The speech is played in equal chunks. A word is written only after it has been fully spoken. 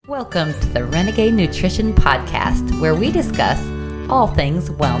Welcome to the Renegade Nutrition Podcast, where we discuss all things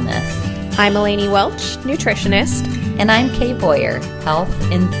wellness. I'm Eleni Welch, nutritionist. And I'm Kay Boyer, health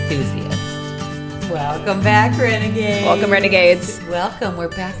enthusiast. Welcome back, Renegades. Welcome, Renegades. Welcome. We're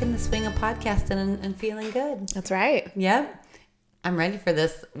back in the swing of podcasting and feeling good. That's right. Yep. I'm ready for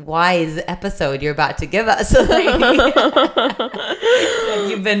this wise episode you're about to give us. That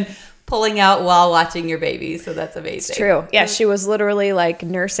you've been pulling out while watching your baby, so that's amazing. It's true. Yeah, she was literally like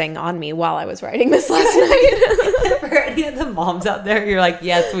nursing on me while I was writing this last night. For any of the moms out there, you're like,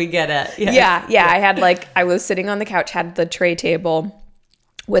 yes, we get it. Yes. Yeah. I was sitting on the couch, had the tray table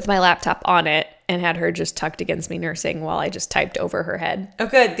with my laptop on it, and had her just tucked against me nursing while I just typed over her head. Oh,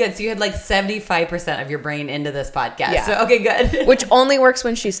 good. So you had like 75% of your brain into this podcast. Yeah. So, okay, good. Which only works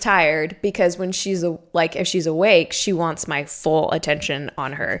when she's tired, because when she's if she's awake, she wants my full attention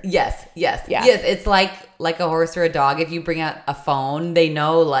on her. Yes. Yeah. Yes, it's like a horse or a dog. If you bring out a phone, they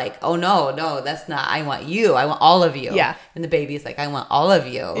know like, oh, no, that's not, I want you. I want all of you. Yeah. And the baby's like, I want all of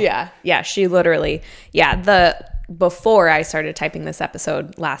you. Yeah. She literally, before I started typing this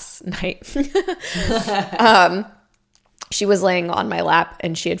episode last night, she was laying on my lap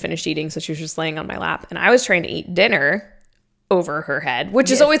and she had finished eating. So she was just laying on my lap and I was trying to eat dinner over her head,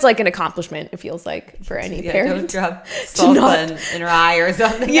 which is always like an accomplishment, it feels like, for any parent. Don't drop salsa in her eye or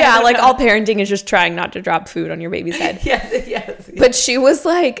something. Yeah, like all parenting is just trying not to drop food on your baby's head. Yes. But she was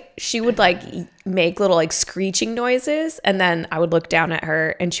like, she would like make little like screeching noises, and then I would look down at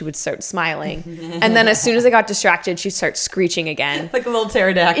her and she would start smiling. And then as soon as I got distracted, she'd start screeching again. Like a little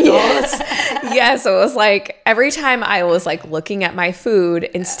pterodactyl. Yeah, so it was like every time I was like looking at my food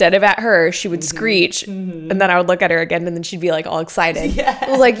instead of at her, she would screech. And then I would look at her again and then she'd be like all excited. Yeah.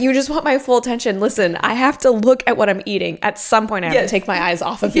 I was like, you just want my full attention. Listen, I have to look at what I'm eating. At some point, I have to take my eyes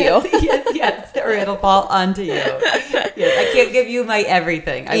off of you. Yes, or it'll fall onto you. Yes, I can't give you my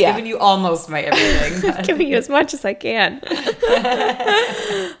everything. I've given you almost my everything. I'm giving you as much as I can.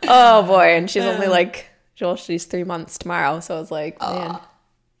 Oh boy, and she's only like, she's 3 months tomorrow, so I was like, man.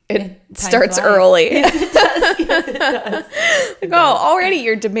 It starts early. It does. Like, already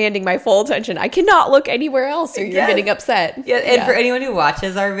you're demanding my full attention. I cannot look anywhere else or you're getting upset. Yeah, and for anyone who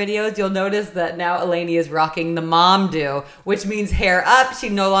watches our videos, you'll notice that now Eleni is rocking the mom do, which means hair up. She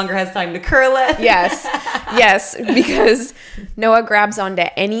no longer has time to curl it. Yes, because Noah grabs onto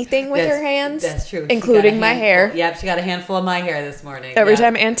anything with her hands. That's true. Including my hair. Yep, she got a handful of my hair this morning. Every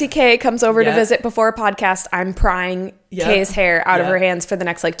time Auntie Kay comes over to visit before a podcast, I'm prying Kay's hair out of her hands for the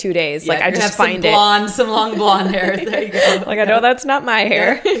next like 2 days. Like I just find some long blonde hair. There you go. Like I know that's not my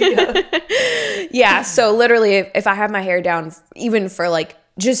hair. Yeah. So literally, if I have my hair down, even for like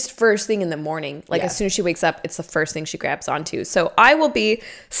just first thing in the morning, like as soon as she wakes up, it's the first thing she grabs onto. So I will be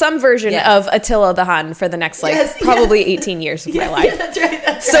some version of Attila the Hun for the next probably 18 years of my life. Yeah, that's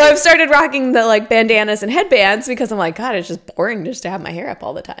right. So I've started rocking the like bandanas and headbands because I'm like, God, it's just boring just to have my hair up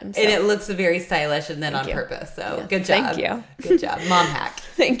all the time. So. And it looks very stylish and then on purpose. So good job. Thank you. Good job. Mom hack.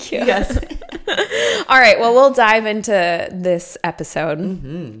 Thank you. Yes. All right. Well, we'll dive into this episode.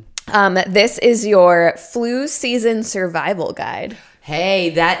 Mm-hmm. This is your flu season survival guide. Hey,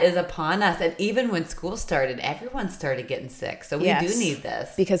 that is upon us. And even when school started, everyone started getting sick. So we do need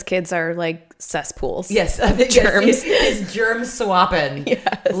this. Because kids are like cesspools. Yes. Germs. It's germ swapping.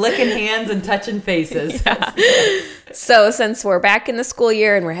 Yes. Licking hands and touching faces. Yeah. So since we're back in the school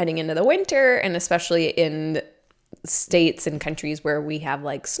year and we're heading into the winter, and especially in states and countries where we have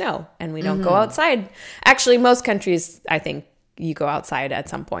like snow and we don't go outside. Actually, most countries, I think, you go outside at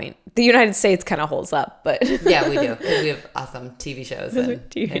some point. The United States kind of holds up, but yeah, we do. We have awesome TV shows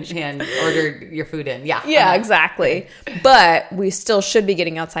and order your food in. Yeah, exactly. But we still should be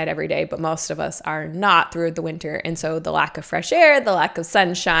getting outside every day, but most of us are not through the winter. And so the lack of fresh air, the lack of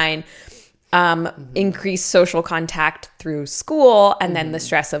sunshine, increased social contact through school, and then the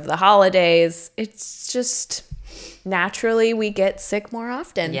stress of the holidays. It's just naturally we get sick more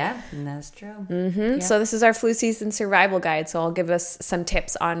often. Yeah, that's true. Mm-hmm. Yeah. So this is our flu season survival guide. So I'll give us some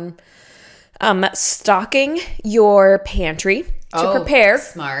tips on stocking your pantry to prepare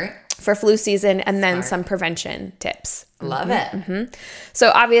for flu season, and then some prevention tips. Love it. Mm-hmm.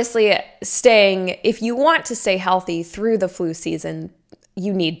 So obviously if you want to stay healthy through the flu season,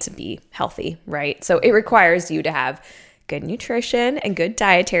 you need to be healthy, right? So it requires you to have good nutrition and good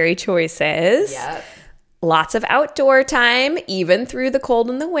dietary choices. Yep. Lots of outdoor time, even through the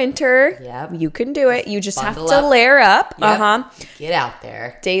cold and the winter. Yep. You can do it. You just have Bundle to up. layer up. Yep. Get out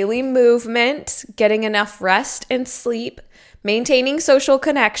there. Daily movement, getting enough rest and sleep, maintaining social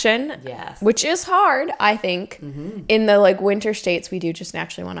connection. Yes. Which is hard, I think. In the like winter states, we do just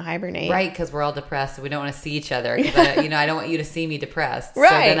naturally want to hibernate. Right, because we're all depressed and we don't want to see each other. Because I don't want you to see me depressed. Right.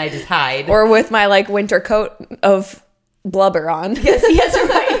 So then I just hide. Or with my like winter coat of blubber on. yes,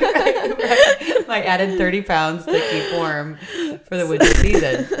 right. I added 30 pounds to keep warm for the winter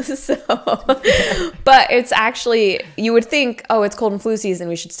season. So, but it's actually, you would think, oh, it's cold and flu season,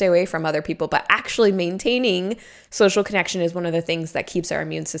 we should stay away from other people. But actually maintaining social connection is one of the things that keeps our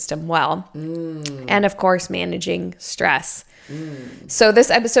immune system well. And of course, managing stress. So this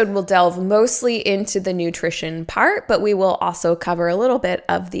episode will delve mostly into the nutrition part, but we will also cover a little bit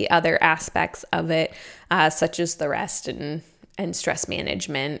of the other aspects of it, such as the rest and stress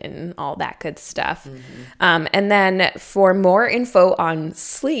management and all that good stuff. And then for more info on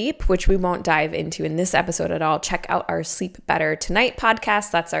sleep, which we won't dive into in this episode at all, check out our Sleep Better Tonight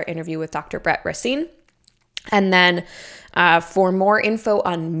podcast. That's our interview with Dr. Brett Racine. And then for more info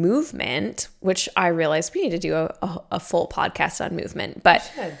on movement, which I realized we need to do a full podcast on movement,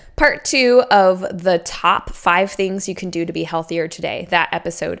 but part 2 of the top 5 things you can do to be healthier today, that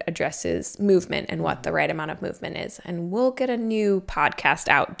episode addresses movement and what the right amount of movement is. And we'll get a new podcast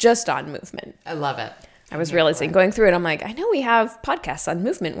out just on movement. I love it. I was realizing going through it, I'm like, I know we have podcasts on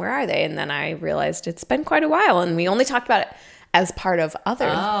movement. Where are they? And then I realized it's been quite a while and we only talked about it as part of other.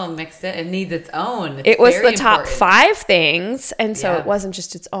 Oh, mixed it. It needs its own. It was very the top important. 5 things, and so Yeah. it wasn't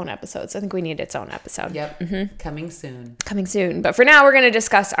just its own episode. So I think we need its own episode. Yep. Coming soon. Coming soon. But for now, we're going to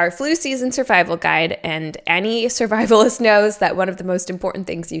discuss our flu season survival guide, and any survivalist knows that one of the most important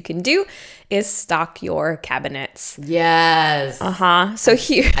things you can do is stock your cabinets. Yes. So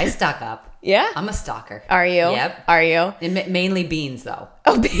here, I stock up. yeah. I'm a stalker. Are you? Yep. Are you? And mainly beans, though.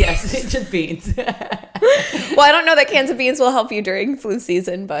 Oh, beans. Yes, just beans. Well, I don't know that cans of beans will help you during flu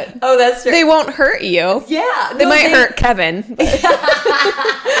season, but Oh, that's true. they won't hurt you. Yeah. They might hurt Kevin. But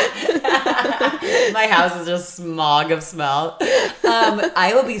My house is just smog of smell.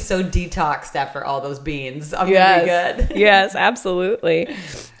 I will be so detoxed after all those beans. I'm gonna be good. Yes, absolutely.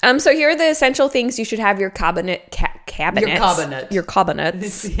 So here are the essential things you should have your cabinets. Your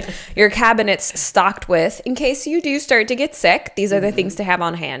cabinets. Yes. Your cabinets stocked with in case you do start to get sick. These are the things to have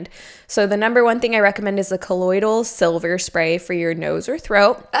on hand. So the number one thing I recommend is the colloidal silver spray for your nose or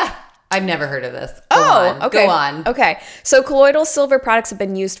throat. I've never heard of this. Okay. Go on. Okay. So colloidal silver products have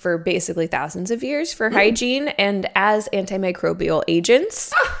been used for basically thousands of years for hygiene and as antimicrobial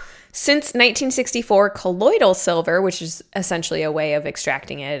agents. Since 1964, colloidal silver, which is essentially a way of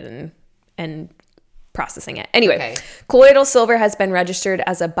extracting it and processing it. Anyway, Okay. Colloidal silver has been registered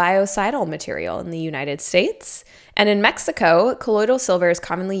as a biocidal material in the United States. And in Mexico, colloidal silver is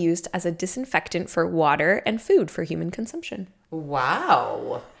commonly used as a disinfectant for water and food for human consumption.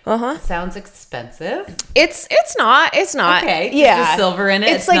 Wow. Sounds expensive. It's not. Okay. Yeah. Just silver in it.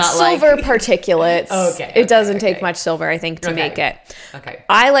 It's like not silver particulates. Okay, It doesn't okay. take much silver, I think, to make it. Okay.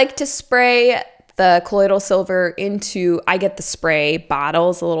 I like to spray the colloidal silver I get the spray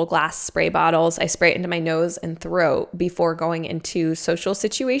bottles, the little glass spray bottles. I spray it into my nose and throat before going into social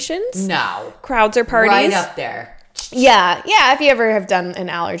situations. No. Crowds or parties. Right up there. Yeah. If you ever have done an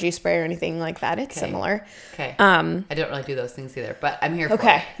allergy spray or anything like that, it's similar. Okay. I don't really do those things either, but I'm here for it.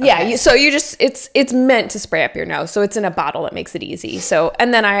 Okay. Yeah. It's meant to spray up your nose. So it's in a bottle that makes it easy. So,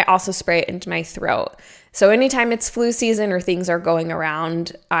 and then I also spray it into my throat. So anytime it's flu season or things are going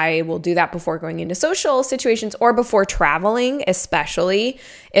around, I will do that before going into social situations or before traveling, especially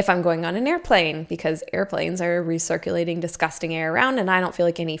if I'm going on an airplane, because airplanes are recirculating disgusting air around and I don't feel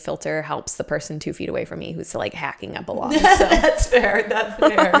like any filter helps the person 2 feet away from me who's like hacking up a lung. So. That's fair. That's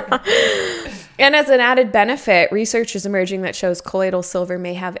fair. And as an added benefit, research is emerging that shows colloidal silver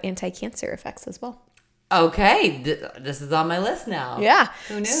may have anti-cancer effects as well. Okay. This is on my list now. Yeah.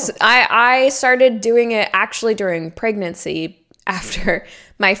 Who knew? So I started doing it actually during pregnancy. After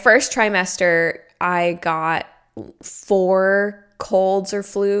my first trimester, I got 4 colds or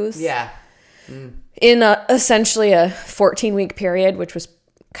flus. Yeah. In essentially a 14-week period, which was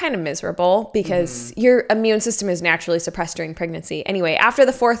kind of miserable because your immune system is naturally suppressed during pregnancy. Anyway, after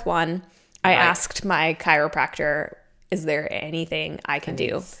the 4th one, I asked my chiropractor, is there anything I can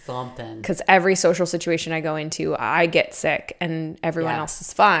do? Something. Because every social situation I go into, I get sick and everyone else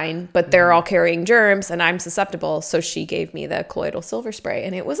is fine, but they're all carrying germs and I'm susceptible. So she gave me the colloidal silver spray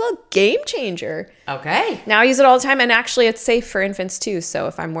and it was a game changer. Okay. Now I use it all the time and actually it's safe for infants too. So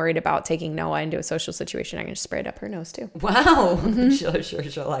if I'm worried about taking Noah into a social situation, I can just spray it up her nose too. Wow. Sure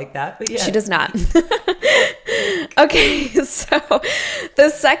she'll like that. But yeah. She does not. Okay, so the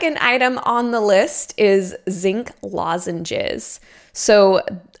second item on the list is zinc lozenges. So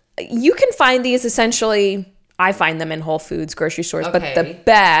you can find these essentially, I find them in Whole Foods, grocery stores, but the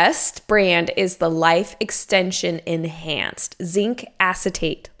best brand is the Life Extension Enhanced Zinc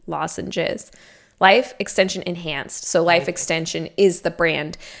Acetate Lozenges. Life Extension Enhanced. So Life Extension is the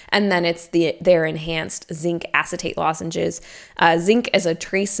brand, and then it's their enhanced zinc acetate lozenges. Zinc is a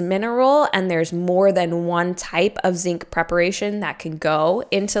trace mineral, and there's more than one type of zinc preparation that can go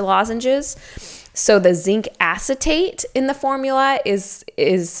into lozenges. So the zinc acetate in the formula is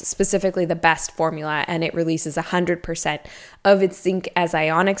specifically the best formula, and it releases 100% of its zinc as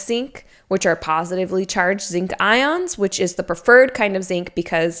ionic zinc, which are positively charged zinc ions, which is the preferred kind of zinc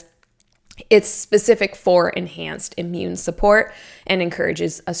because it's specific for enhanced immune support and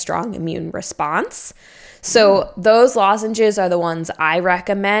encourages a strong immune response. So those lozenges are the ones I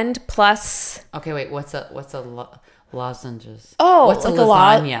recommend. Plus, okay, wait, what's a lozenges? Oh, what's like a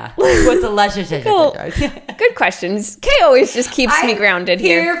lasagna? What's a lasagna? Good questions. Kay always just keeps me grounded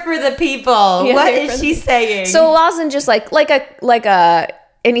here. Here for the people. Yeah, what is she saying? So lozenges, like a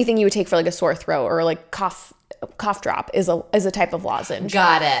anything you would take for like a sore throat or like cough drop is a type of lozenge.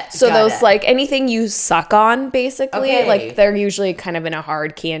 Got it. So those like anything you suck on, basically, Okay. like they're usually kind of in a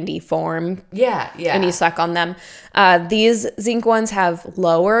hard candy form. Yeah. And you suck on them. These zinc ones have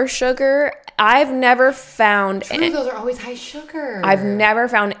lower sugar. I've never found those are always high sugar. I've never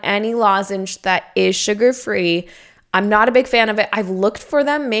found any lozenge that is sugar free. I'm not a big fan of it. I've looked for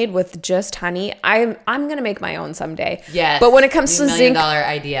them made with just honey. I'm gonna make my own someday. Yes. But when it comes to $1 million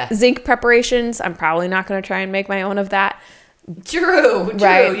idea. zinc preparations, I'm probably not gonna try and make my own of that. True.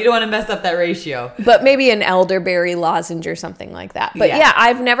 Right. You don't want to mess up that ratio. But maybe an elderberry lozenge or something like that. But yeah,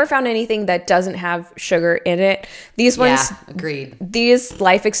 I've never found anything that doesn't have sugar in it. These ones, agreed. These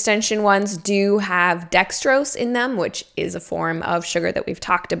Life Extension ones do have dextrose in them, which is a form of sugar that we've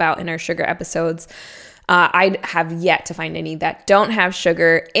talked about in our sugar episodes. I have yet to find any that don't have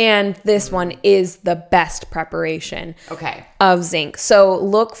sugar, and this one is the best preparation of zinc. So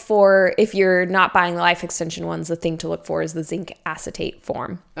look for, if you're not buying the Life Extension ones, the thing to look for is the zinc acetate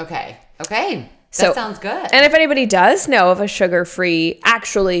form. Okay. That sounds good. And if anybody does know of a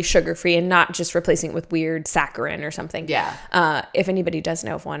actually sugar-free, and not just replacing it with weird saccharin or something. Yeah. If anybody does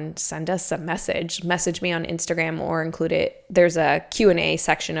know of one, send us a message. Message me on Instagram or include it. There's a Q&A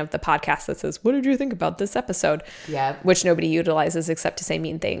section of the podcast that says, what did you think about this episode? Yeah. Which nobody utilizes except to say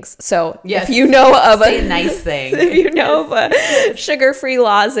mean things. So yes. if you know of a nice thing. If you know of a sugar-free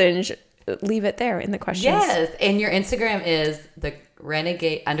lozenge, leave it there in the questions. Yes. And your Instagram is the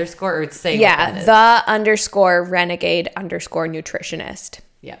renegade _ or it's saying the _ nutritionist.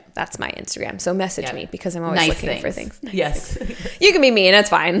 Yeah, that's my Instagram. So message me because I'm always looking for things. Yes, you can be mean. It's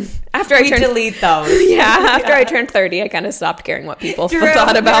fine. After I delete those. After I turned 30, I kind of stopped caring what people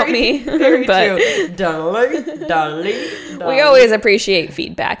thought about me. Very but true. Delete. We always appreciate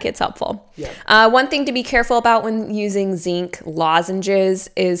feedback. It's helpful. Yeah. One thing to be careful about when using zinc lozenges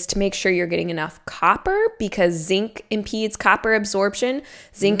is to make sure you're getting enough copper, because zinc impedes copper absorption.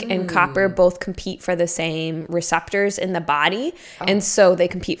 Zinc and copper both compete for the same receptors in the body, and so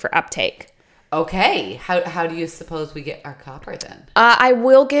they compete for uptake. Okay. How do you suppose we get our copper then? I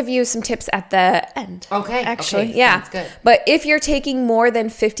will give you some tips at the end. Okay. Actually, okay. yeah. Sounds good. But if you're taking more than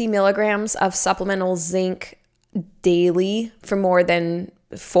 50 milligrams of supplemental zinc daily for more than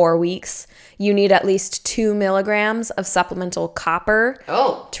 4 weeks, you need at least 2 milligrams of supplemental copper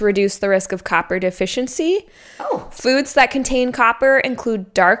to reduce the risk of copper deficiency. Foods that contain copper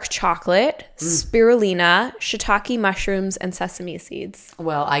include dark chocolate, spirulina, shiitake mushrooms, and sesame seeds.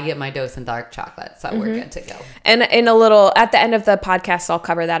 Well, I get my dose in dark chocolate, so we're good to go. And at the end of the podcast, I'll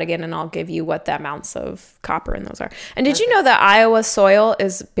cover that again, and I'll give you what the amounts of copper in those are. And did you know that Iowa soil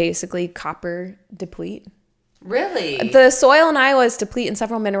is basically copper deplete? Really? The soil in Iowa is deplete in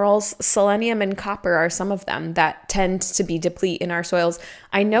several minerals. Selenium and copper are some of them that tend to be deplete in our soils.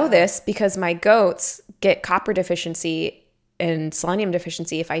 I know this because my goats get copper deficiency and selenium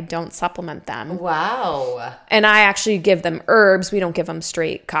deficiency if I don't supplement them. Wow. And I actually give them herbs. We don't give them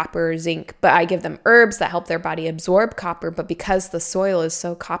straight copper or zinc, but I give them herbs that help their body absorb copper. But because the soil is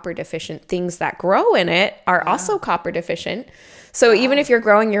so copper deficient, things that grow in it are also copper deficient. So even if you're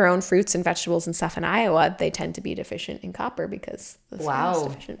growing your own fruits and vegetables and stuff in Iowa, they tend to be deficient in copper because the soil is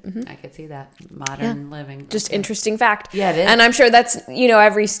deficient. Mm-hmm. I could see that. Modern living. Just interesting fact. Yeah, it is. And I'm sure that's,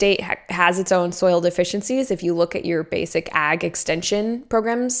 every state has its own soil deficiencies. If you look at your basic ag extension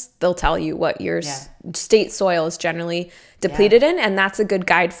programs, they'll tell you what yours state soil is generally depleted in, and that's a good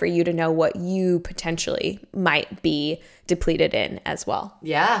guide for you to know what you potentially might be depleted in as well.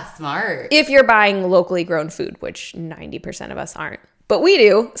 Yeah, smart. If you're buying locally grown food, which 90% of us aren't, but we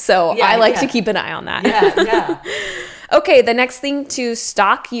do, so I like to keep an eye on that. Yeah. Okay, the next thing to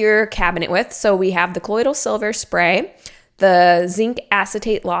stock your cabinet with, so we have the colloidal silver spray, the zinc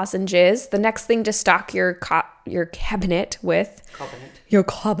acetate lozenges. The next thing to stock your cabinet with,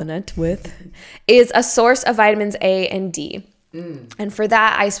 is a source of vitamins A and D. And for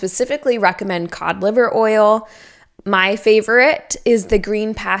that, I specifically recommend cod liver oil. My favorite is the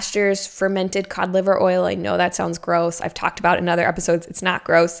Green Pastures fermented cod liver oil. I know that sounds gross. I've talked about it in other episodes. It's not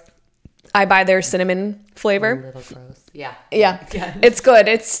gross. I buy their cinnamon flavor. A little gross. Yeah. It's good.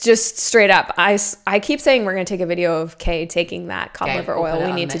 It's just straight up. I keep saying we're going to take a video of Kay taking that cod liver oil.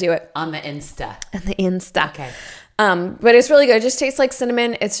 We need to do it. On the Insta. Okay. But it's really good. It just tastes like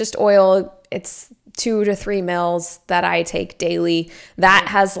cinnamon. It's just oil. It's 2 to 3 mils that I take daily. That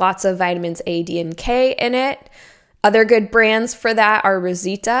has lots of vitamins A, D, and K in it. Other good brands for that are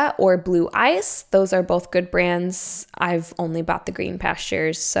Rosita or Blue Ice. Those are both good brands. I've only bought the Green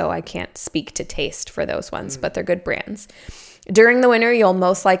Pastures, so I can't speak to taste for those ones, but they're good brands. During the winter, you'll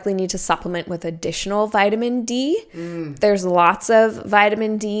most likely need to supplement with additional vitamin D. There's lots of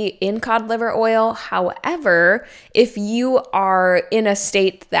vitamin D in cod liver oil. However, if you are in a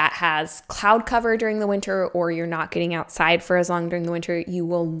state that has cloud cover during the winter, or you're not getting outside for as long during the winter, you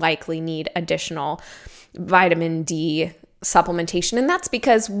will likely need additional vitamin D supplementation. And that's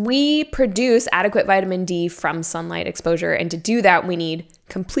because we produce adequate vitamin D from sunlight exposure. And to do that, we need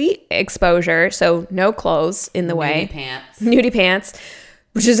complete exposure. So no clothes in the way. Nudie pants,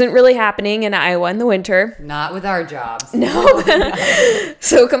 which isn't really happening in Iowa in the winter. Not with our jobs. No.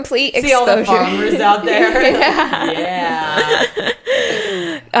 So complete exposure. See all the farmers out there? Yeah.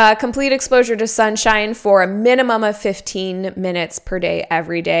 Complete exposure to sunshine for a minimum of 15 minutes per day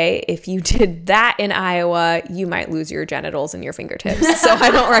every day. If you did that in Iowa, you might lose your genitals and your fingertips. So I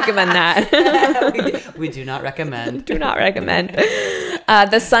don't recommend that. We do not recommend. Do not recommend.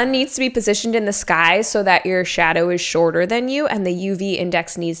 The sun needs to be positioned in the sky so that your shadow is shorter than you, and the UV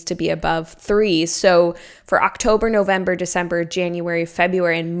index needs to be above 3. So for October, November, December, January,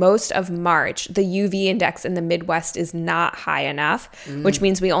 February, and most of March, the UV index in the Midwest is not high enough, which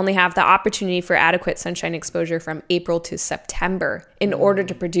means we only have the opportunity for adequate sunshine exposure from April to September in order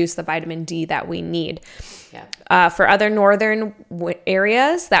to produce the vitamin D that we need. For other northern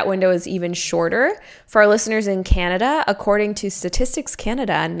areas, that window is even shorter. For our listeners in Canada, according to Statistics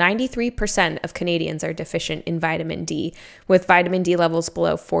Canada, 93% of Canadians are deficient in vitamin D, with vitamin D levels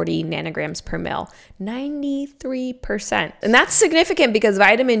below 40 nanograms per mil. 93%. And that's significant because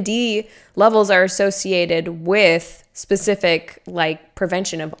vitamin D levels are associated with specific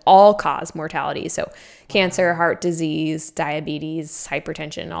prevention of all-cause mortality. So cancer, heart disease, diabetes,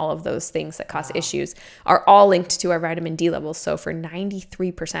 hypertension, all of those things that cause issues are all linked to our vitamin D levels. So for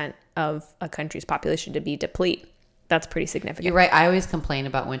 93% of a country's population to be deplete, that's pretty significant. You're right. I always complain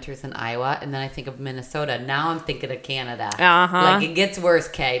about winters in Iowa, and then I think of Minnesota. Now I'm thinking of Canada. It gets worse,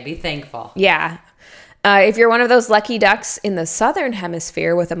 Kay. Be thankful. Yeah. If you're one of those lucky ducks in the southern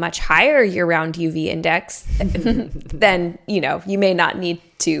hemisphere with a much higher year-round UV index, then, you may not need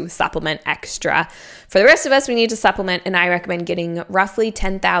to supplement extra. For the rest of us, we need to supplement, and I recommend getting roughly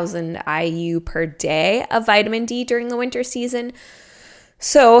 10,000 IU per day of vitamin D during the winter season.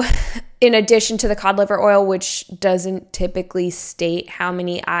 So in addition to the cod liver oil, which doesn't typically state how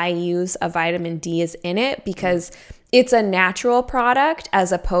many IUs of vitamin D is in it because it's a natural product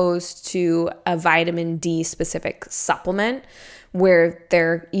as opposed to a vitamin D specific supplement where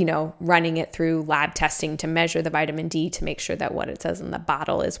they're, running it through lab testing to measure the vitamin D to make sure that what it says in the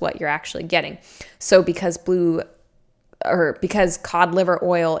bottle is what you're actually getting. So because cod liver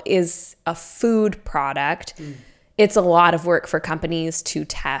oil is a food product, it's a lot of work for companies to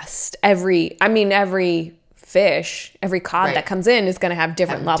test every fish, every cod that comes in is going to have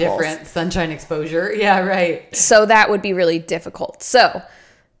different levels. Different sunshine exposure. Yeah, right. So that would be really difficult. So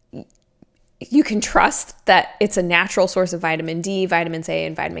you can trust that it's a natural source of vitamin D, vitamins A,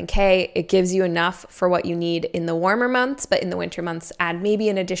 and vitamin K. It gives you enough for what you need in the warmer months, but in the winter months, add maybe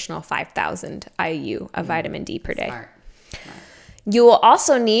an additional 5,000 IU of vitamin D per day. Smart. You will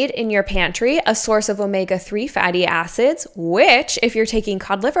also need in your pantry a source of omega-3 fatty acids, which, if you're taking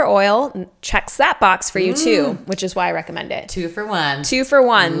cod liver oil, checks that box for you too, which is why I recommend it. 2 for 1. 2 for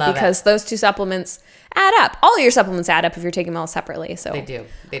 1, Love because those two supplements add up. All your supplements add up if you're taking them all separately. So They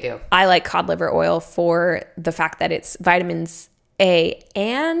do. I like cod liver oil for the fact that it's vitamins A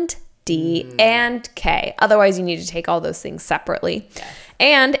and D and K. Otherwise, you need to take all those things separately. Yeah.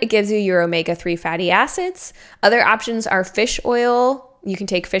 And it gives you your omega-3 fatty acids. Other options are fish oil. You can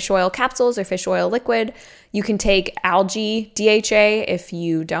take fish oil capsules or fish oil liquid. You can take algae DHA if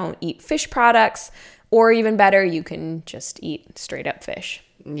you don't eat fish products. Or even better, you can just eat straight up fish.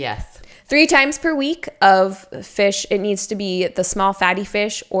 Yes. 3 times per week of fish. It needs to be the small fatty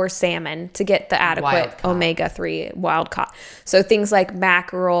fish or salmon to get the adequate omega-3 wild caught. So things like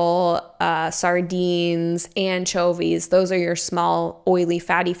mackerel, sardines, anchovies, those are your small oily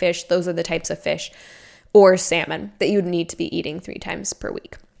fatty fish. Those are the types of fish or salmon that you'd need to be eating 3 times per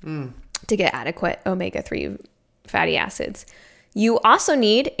week to get adequate omega-3 fatty acids. You also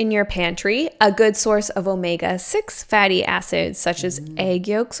need in your pantry a good source of omega-6 fatty acids, such as egg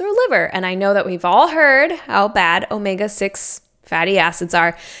yolks or liver. And I know that we've all heard how bad omega-6 fatty acids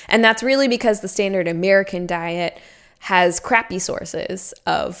are. And that's really because the standard American diet has crappy sources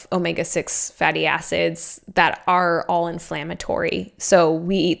of omega-6 fatty acids that are all inflammatory. So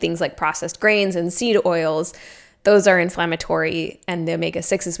we eat things like processed grains and seed oils. Those are inflammatory, and the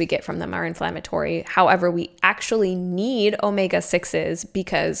omega-6s we get from them are inflammatory. However, we actually need omega-6s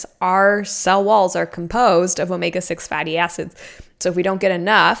because our cell walls are composed of omega-6 fatty acids. So if we don't get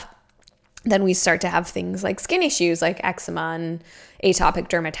enough, then we start to have things like skin issues like eczema and atopic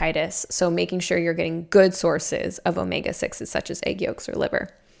dermatitis. So making sure you're getting good sources of omega-6s such as egg yolks or liver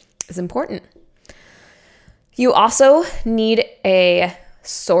is important. You also need a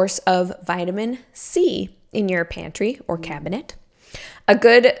source of vitamin C in your pantry or cabinet. A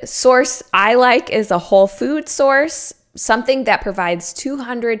good source I like is a whole food source, something that provides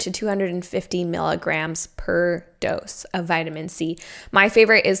 200 to 250 milligrams per dose of vitamin C. My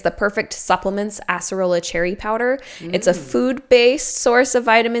favorite is the Perfect Supplements acerola cherry powder. It's a food-based source of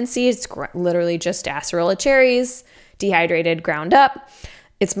vitamin C. It's literally just acerola cherries, dehydrated, ground up.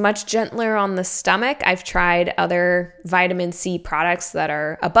 It's much gentler on the stomach. I've tried other vitamin C products that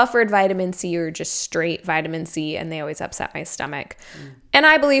are a buffered vitamin C or just straight vitamin C, and they always upset my stomach. And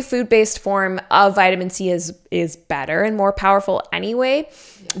I believe food-based form of vitamin C is better and more powerful anyway,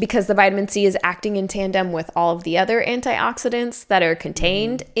 because the vitamin C is acting in tandem with all of the other antioxidants that are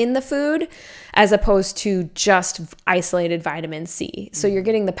contained in the food, as opposed to just isolated vitamin C. So you're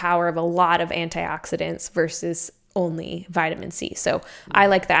getting the power of a lot of antioxidants versus only vitamin C. So I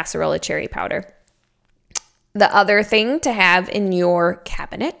like the acerola cherry powder. The other thing to have in your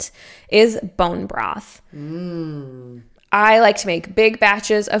cabinet is bone broth. I like to make big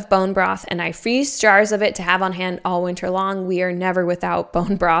batches of bone broth, and I freeze jars of it to have on hand all winter long. We are never without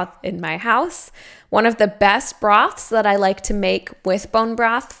bone broth in my house. One of the best broths that I like to make with bone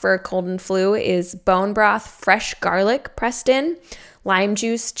broth for cold and flu is bone broth, fresh garlic pressed in, lime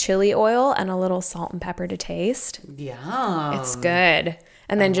juice, chili oil, and a little salt and pepper to taste. Yum. It's good.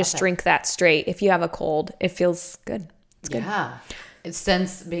 And then just drink that straight. If you have a cold, it feels good. It's good. Yeah.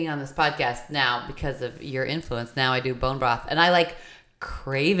 Since being on this podcast now, because of your influence, now I do bone broth. And I like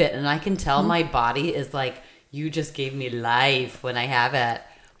crave it. And I can tell my body is like, you just gave me life when I have it.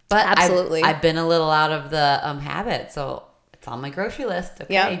 But absolutely. I've been a little out of the habit. So it's on my grocery list.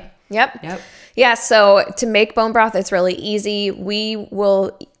 Okay. Yep. Yeah, so to make bone broth, it's really easy. We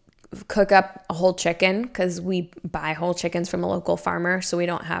will cook up a whole chicken because we buy whole chickens from a local farmer, so we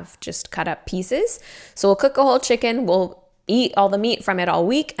don't have just cut up pieces. So we'll cook a whole chicken. We'll eat all the meat from it all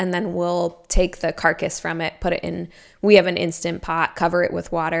week, and then we'll take the carcass from it, put it in, we have an Instant Pot, cover it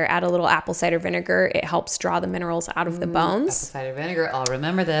with water, add a little apple cider vinegar. It helps draw the minerals out of the bones. Apple cider vinegar, I'll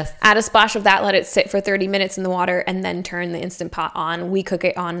remember this. Add a splash of that, let it sit for 30 minutes in the water, and then turn the Instant Pot on. We cook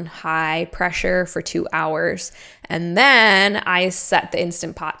it on high pressure for 2 hours. And then I set the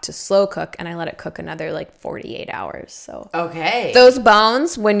Instant Pot to slow cook, and I let it cook another like 48 hours. So okay, those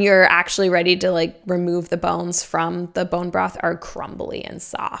bones, when you're actually ready to like remove the bones from the bone broth, are crumbly and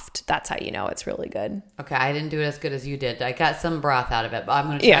soft. That's how you know it's really good. Okay, I didn't do it as good as you did. I got some broth out of it, but I'm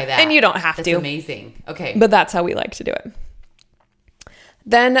going to try that. And you don't have That's to. amazing. Okay. But that's how we like to do it.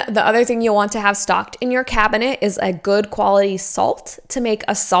 Then the other thing you'll want to have stocked in your cabinet is a good quality salt to make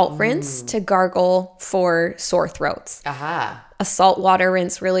a salt rinse to gargle for sore throats. Aha. A salt water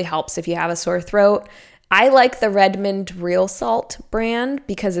rinse really helps if you have a sore throat. I like the Redmond Real Salt brand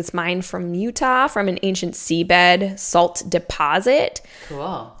because it's mined from Utah, from an ancient seabed salt deposit.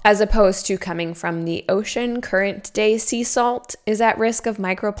 Cool. As opposed to coming from the ocean. Current day sea salt is at risk of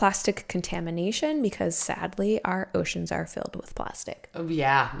microplastic contamination because sadly our oceans are filled with plastic. Oh,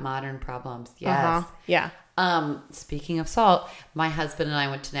 yeah, modern problems. Yes. Yeah. Speaking of salt, my husband and I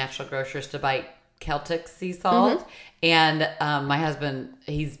went to Natural Grocers to buy Celtic sea salt. And my husband,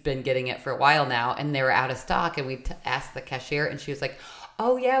 he's been getting it for a while now, and they were out of stock. And we asked the cashier, and she was like,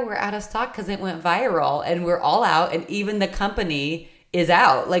 oh, yeah, we're out of stock because it went viral. And we're all out. And even the company is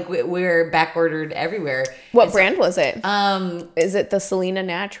out. Like we're back ordered everywhere. What brand was it? Is it the Selena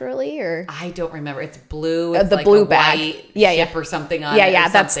Naturally or? I don't remember. It's blue. It's the like blue a bag. white Yeah, ship or something on it. Yeah,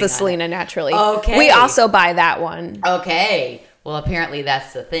 that's the something on Selena it. Naturally. Okay. We also buy that one. Okay. Well, apparently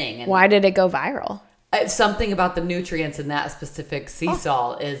that's the thing. And Why did it go viral? something about the nutrients in that specific sea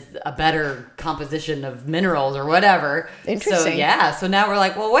salt is a better composition of minerals or whatever. Interesting. So yeah. So now we're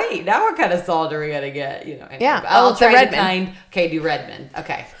like, well, wait. Now what kind of salt are we gonna get? You know. Anyway, Yeah. I'll the try Redmond. the kind. Okay, do Redmond.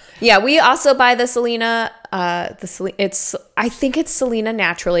 Okay. Yeah, we also buy the Selena. I think it's Selena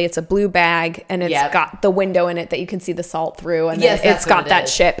Naturally. It's a blue bag, and it's got the window in it that you can see the salt through, and then it's got that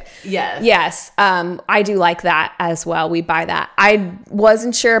ship. Yes. I do like that as well. We buy that. I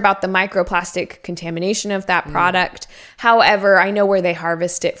wasn't sure about the microplastic contamination of that product. However, I know where they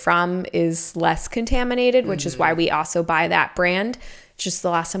harvest it from is less contaminated, which is why we also buy that brand. Just the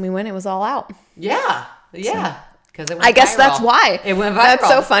last time we went, it was all out. Yeah. Yeah. I guess that's why. It went viral. That's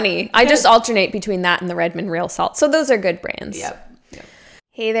so funny. I just alternate between that and the Redmond Real Salt. So those are good brands. Yep.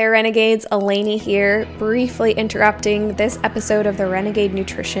 Hey there, Renegades. Eleni here, briefly interrupting this episode of the Renegade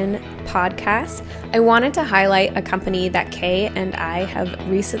Nutrition podcast. I wanted to highlight a company that Kay and I have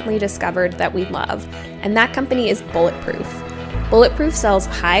recently discovered that we love, and that company is Bulletproof. Bulletproof sells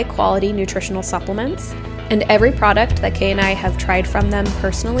high-quality nutritional supplements, and every product that Kay and I have tried from them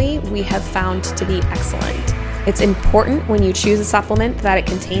personally, we have found to be excellent. It's important when you choose a supplement that it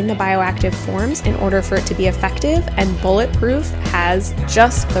contain the bioactive forms in order for it to be effective, and Bulletproof has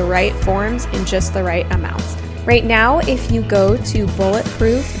just the right forms in just the right amounts. Right now, if you go to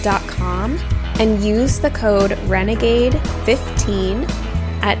bulletproof.com and use the code RENEGADE15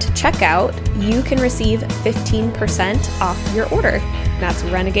 at checkout, you can receive 15% off your order. That's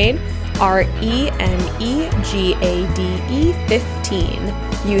Renegade, RENEGADE 15.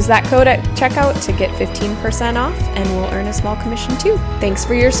 Use that code at checkout to get 15% off, and we'll earn a small commission too. Thanks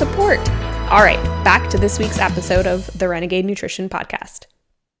for your support. All right, back to this week's episode of the Renegade Nutrition Podcast.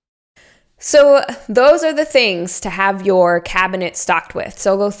 So those are the things to have your cabinet stocked with.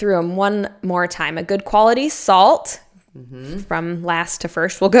 So I'll go through them one more time. A good quality salt, from last to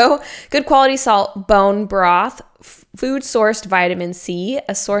first we'll go. Good quality salt, bone broth, food-sourced vitamin C,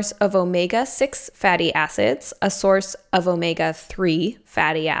 a source of omega-6 fatty acids, a source of omega-3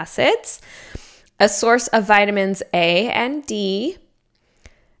 fatty acids, a source of vitamins A and D,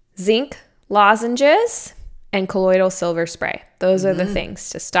 zinc lozenges, and colloidal silver spray. Those are the things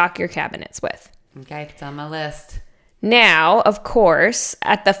to stock your cabinets with. Okay, it's on my list. Now, of course,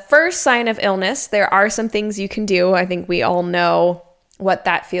 at the first sign of illness, there are some things you can do. I think we all know what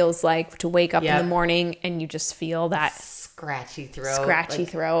that feels like to wake up in the morning and you just feel that scratchy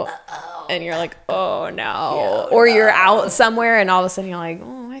throat. And you're like, oh no. Or you're out somewhere and all of a sudden you're like, oh,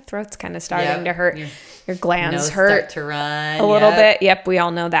 my throat's kind of starting to hurt. Your glands hurt start to run a little bit. Yep, we all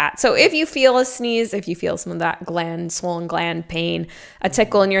know that. So if you feel a sneeze, if you feel some of that swollen gland pain, a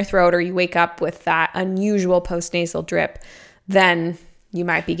tickle in your throat, or you wake up with that unusual postnasal drip, then you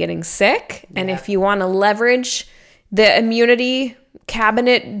might be getting sick. And if you want to leverage the immunity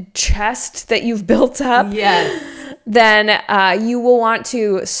cabinet chest that you've built up, then you will want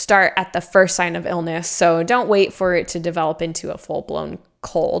to start at the first sign of illness. So don't wait for it to develop into a full-blown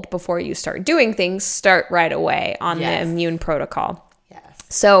cold before you start doing things. Start right away on the immune protocol.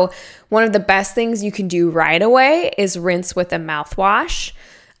 So one of the best things you can do right away is rinse with a mouthwash.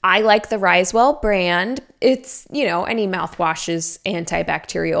 I like the Risewell brand. It's, any mouthwash is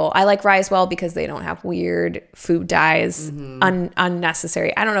antibacterial. I like Risewell because they don't have weird food dyes,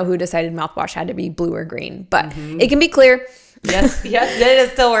 unnecessary. I don't know who decided mouthwash had to be blue or green, but it can be clear. Yes,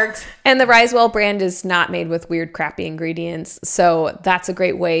 it still works. And the Risewell brand is not made with weird, crappy ingredients. So that's a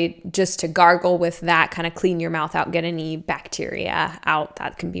great way just to gargle with that, kind of clean your mouth out, get any bacteria out.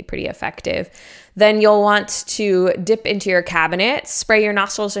 That can be pretty effective. Then you'll want to dip into your cabinet, spray your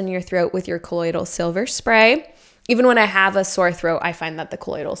nostrils and your throat with your colloidal silver spray. Even when I have a sore throat, I find that the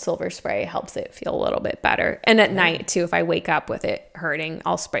colloidal silver spray helps it feel a little bit better. And at night, too, if I wake up with it hurting,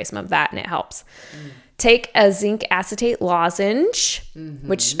 I'll spray some of that and it helps. Take a zinc acetate lozenge,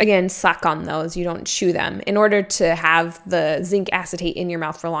 which again, suck on those. You don't chew them. In order to have the zinc acetate in your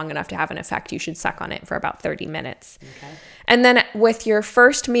mouth for long enough to have an effect, you should suck on it for about 30 minutes. Okay. And then with your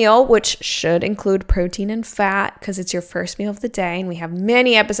first meal, which should include protein and fat because it's your first meal of the day, and we have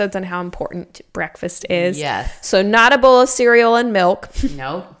many episodes on how important breakfast is. Yes. So not a bowl of cereal and milk.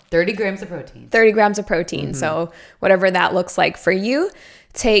 No, 30 grams of protein. 30 grams of protein. So whatever that looks like for you,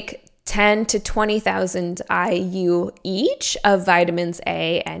 take 10 to 20,000 IU each of vitamins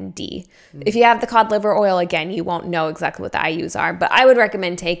A and D. If you have the cod liver oil, again, you won't know exactly what the IUs are, but I would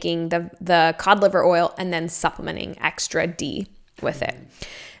recommend taking the cod liver oil and then supplementing extra D with it.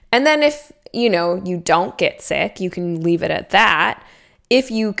 And then if, you don't get sick, you can leave it at that. If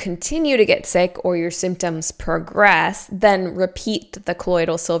you continue to get sick or your symptoms progress, then repeat the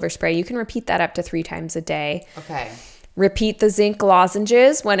colloidal silver spray. You can repeat that up to 3 times a day. Okay. Repeat the zinc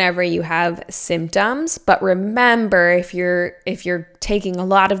lozenges whenever you have symptoms. But remember, if you're taking a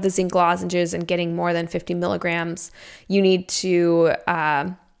lot of the zinc lozenges and getting more than 50 milligrams, you need to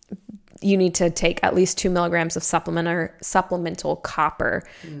take at least 2 milligrams of supplemental copper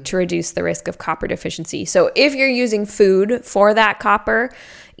to reduce the risk of copper deficiency. So if you're using food for that copper,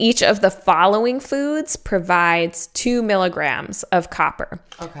 each of the following foods provides 2 milligrams of copper.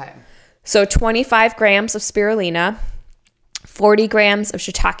 Okay. So 25 grams of spirulina, 40 grams of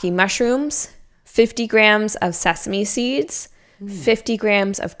shiitake mushrooms, 50 grams of sesame seeds, 50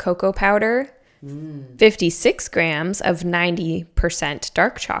 grams of cocoa powder, 56 grams of 90%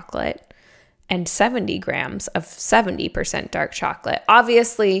 dark chocolate, and 70 grams of 70% dark chocolate.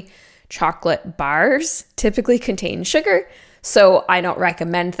 Obviously, chocolate bars typically contain sugar, so I don't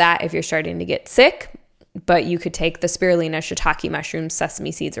recommend that if you're starting to get sick, but you could take the spirulina, shiitake mushrooms,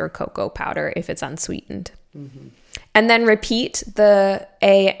 sesame seeds, or cocoa powder if it's unsweetened. And then repeat the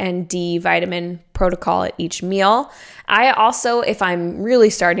A and D vitamin protocol at each meal. I also, if I'm really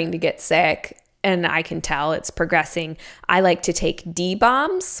starting to get sick and I can tell it's progressing, I like to take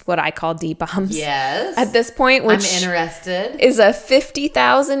D-bombs, what I call D-bombs. Yes. At this point, which I'm interested. is a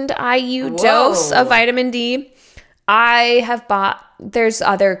 50,000 IU dose of vitamin D. I have bought, there's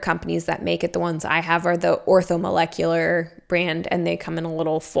other companies that make it. The ones I have are the Orthomolecular brand, and they come in a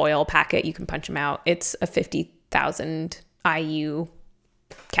little foil packet. You can punch them out. It's a 50,000 IU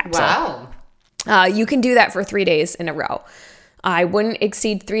capsule. Wow. You can do that for 3 days in a row. I wouldn't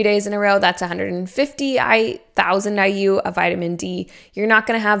exceed 3 days in a row. That's 150,000 IU of vitamin D. You're not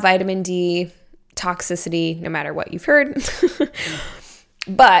going to have vitamin D toxicity no matter what you've heard.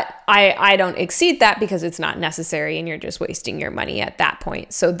 But I don't exceed that because it's not necessary and you're just wasting your money at that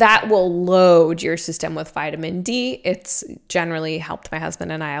point. So that will load your system with vitamin D. It's generally helped my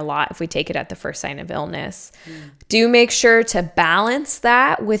husband and I a lot if we take it at the first sign of illness. Do make sure to balance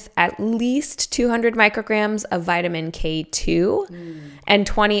that with at least 200 micrograms of vitamin K2 and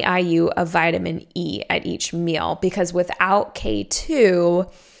 20 IU of vitamin E at each meal, because without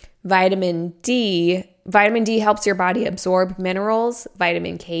K2, vitamin D helps your body absorb minerals.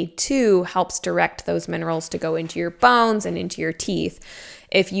 Vitamin K2 helps direct those minerals to go into your bones and into your teeth.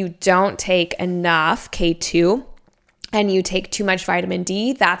 If you don't take enough K2 and you take too much vitamin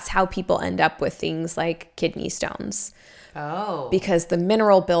D, that's how people end up with things like kidney stones. Oh. Because the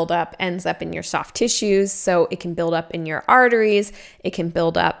mineral buildup ends up in your soft tissues, so it can build up in your arteries, it can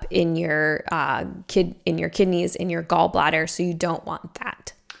build up in your kidneys, in your gallbladder, so you don't want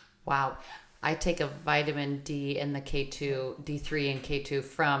that. Wow. I take a vitamin D and the K2, D3 and K2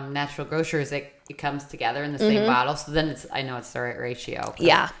 from Natural Grocers. It comes together in the same bottle. So then I know it's the right ratio.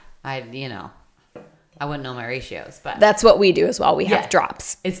 Yeah. I wouldn't know my ratios, but that's what we do as well. We have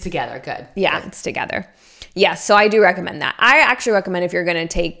drops. It's together. Good. Yeah, it's together. Yeah, so I do recommend that. I actually recommend if you're going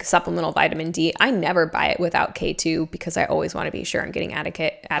to take supplemental vitamin D, I never buy it without K2 because I always want to be sure I'm getting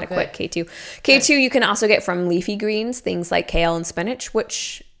adequate K2. K2 you can also get from leafy greens, things like kale and spinach,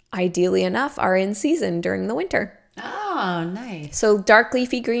 which ideally enough are in season during the winter. Oh, nice. So dark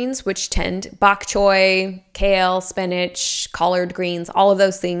leafy greens, which tend bok choy, kale, spinach, collard greens, all of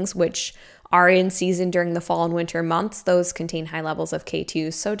those things which are in season during the fall and winter months, those contain high levels of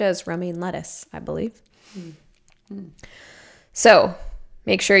K2. So does romaine lettuce, I believe. So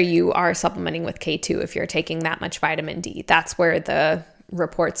make sure you are supplementing with K2 if you're taking that much vitamin D. That's where the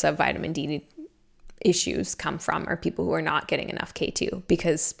reports of vitamin D issues come from, are people who are not getting enough K2,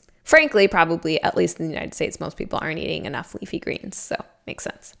 because frankly, probably at least in the United States, most people aren't eating enough leafy greens. So makes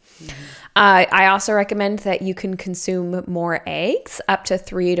sense. I also recommend that you can consume more eggs, up to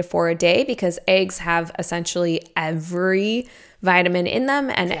 3 to 4 a day, because eggs have essentially every vitamin in them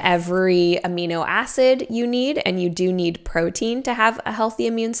and every amino acid you need, and you do need protein to have a healthy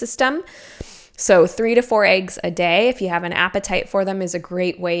immune system. So 3 to 4 eggs a day, if you have an appetite for them, is a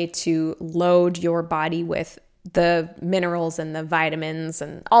great way to load your body with the minerals and the vitamins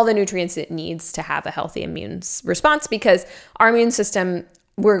and all the nutrients it needs to have a healthy immune response, because our immune system,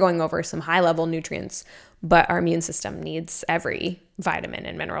 we're going over some high level nutrients, but our immune system needs every vitamin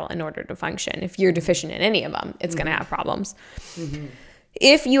and mineral in order to function. If you're deficient in any of them, it's going to have problems.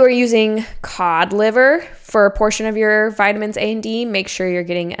 If you are using cod liver for a portion of your vitamins A and D, make sure you're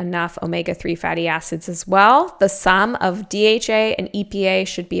getting enough omega-3 fatty acids as well. The sum of DHA and EPA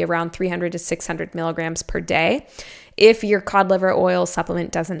should be around 300 to 600 milligrams per day. If your cod liver oil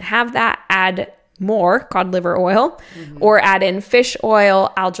supplement doesn't have that, add more cod liver oil, or add in fish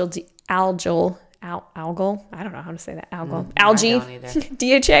oil, algal, I don't know how to say that, algae,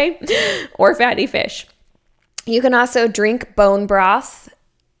 DHA, or fatty fish. You can also drink bone broth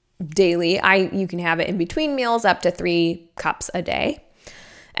daily. You can have it in between meals up to 3 cups a day.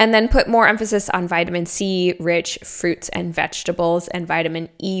 And then put more emphasis on vitamin C rich fruits and vegetables and vitamin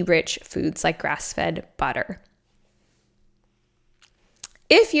E rich foods like grass-fed butter.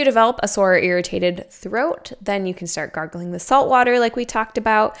 If you develop a sore or irritated throat, then you can start gargling the salt water like we talked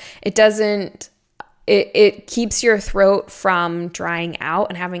about. It keeps your throat from drying out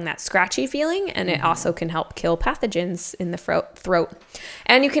and having that scratchy feeling, and it also can help kill pathogens in the throat.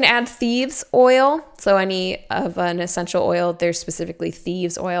 And you can add thieves oil. So any of an essential oil, there's specifically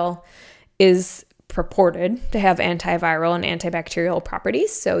thieves oil, is purported to have antiviral and antibacterial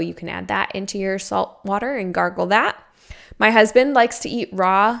properties. So you can add that into your salt water and gargle that. My husband likes to eat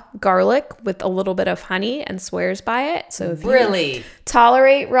raw garlic with a little bit of honey and swears by it. So if you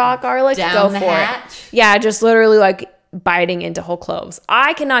tolerate raw garlic, go for it. Yeah, just literally like biting into whole cloves.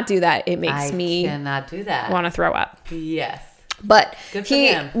 I cannot do that. It makes me cannot do that. Want to throw up. Yes. But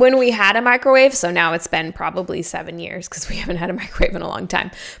when we had a microwave, so now it's been probably 7 years because we haven't had a microwave in a long time.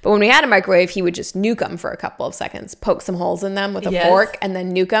 But when we had a microwave, he would just nuke them for a couple of seconds, poke some holes in them with a fork, and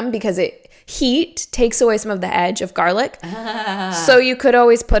then nuke them because heat takes away some of the edge of garlic. So you could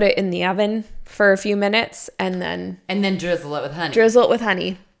always put it in the oven for a few minutes and then drizzle it with honey. Drizzle it with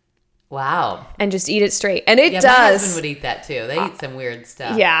honey. Wow. And just eat it straight. And it does. My husband would eat that too. They eat some weird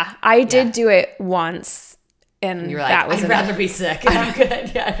stuff. Yeah. I did do it once. And you're like, that was I'd rather be sick. I'm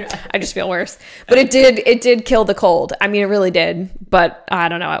good. Yeah, I just feel worse. But it did kill the cold. I mean, it really did. But I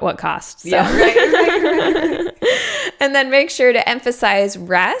don't know at what cost. So. Yeah, right. And then make sure to emphasize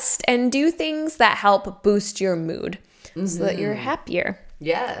rest and do things that help boost your mood so that you're happier.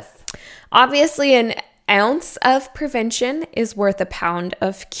 Yes. Obviously, an ounce of prevention is worth a pound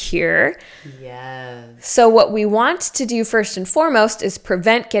of cure. Yes. So what we want to do first and foremost is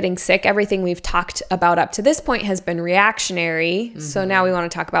prevent getting sick. Everything we've talked about up to this point has been reactionary. So now we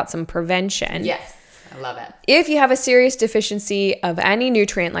want to talk about some prevention. Yes. I love it. If you have a serious deficiency of any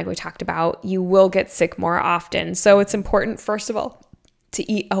nutrient, like we talked about, you will get sick more often. So it's important, first of all,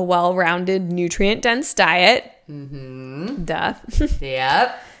 to eat a well-rounded, nutrient-dense diet. Duh.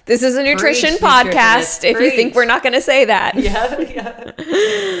 Yep. This is a nutrition podcast if you think we're not going to say that. Yeah.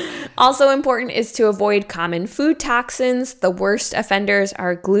 Also important is to avoid common food toxins. The worst offenders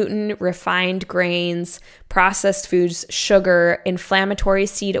are gluten, refined grains, processed foods, sugar, inflammatory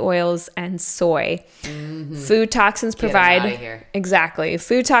seed oils, and soy. Food toxins provide... Get 'em outta here. Exactly.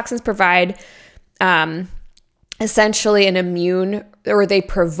 Food toxins provide... essentially they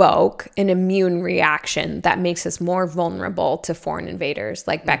provoke an immune reaction that makes us more vulnerable to foreign invaders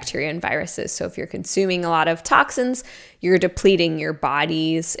like bacteria and viruses. So if you're consuming a lot of toxins, you're depleting your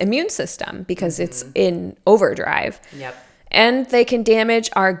body's immune system because it's in overdrive. Yep. And they can damage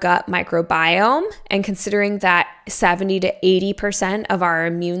our gut microbiome. And considering that 70 to 80% of our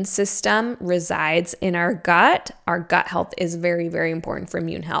immune system resides in our gut health is very, very important for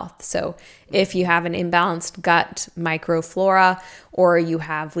immune health. So if you have an imbalanced gut microflora or you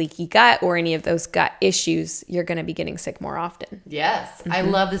have leaky gut or any of those gut issues, you're going to be getting sick more often. Yes. I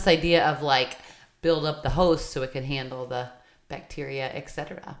love this idea of like build up the host so it can handle the bacteria,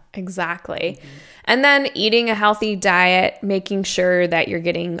 etc. Exactly. And then eating a healthy diet, making sure that you're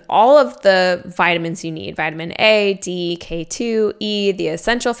getting all of the vitamins you need, vitamin A, D, K2, E, the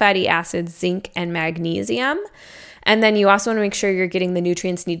essential fatty acids, zinc, and magnesium. And then you also want to make sure you're getting the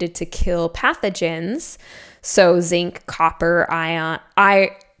nutrients needed to kill pathogens. So zinc, copper, iron,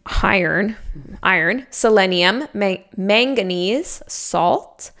 selenium, manganese,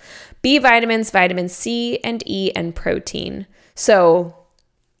 salt, B vitamins, vitamin C and E, and protein. So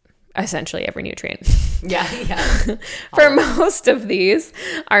essentially every nutrient. Yeah. For most of these,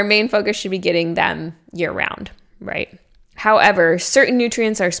 our main focus should be getting them year round, right? However, certain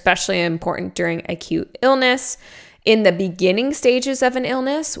nutrients are especially important during acute illness. In the beginning stages of an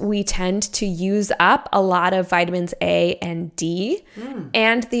illness, we tend to use up a lot of vitamins A and D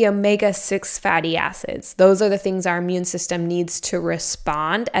and the omega-6 fatty acids. Those are the things our immune system needs to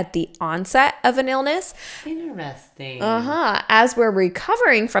respond at the onset of an illness. Interesting. As we're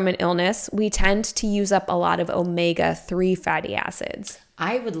recovering from an illness, we tend to use up a lot of omega-3 fatty acids.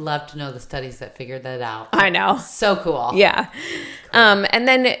 I would love to know the studies that figured that out. I know. So cool. Yeah. And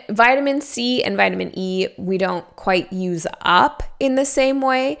then vitamin C and vitamin E, we don't quite use up in the same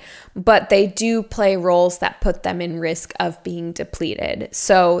way, but they do play roles that put them in risk of being depleted.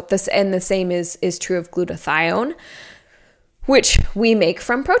 So the same is true of glutathione, which we make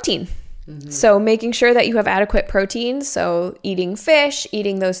from protein. So making sure that you have adequate protein, so eating fish,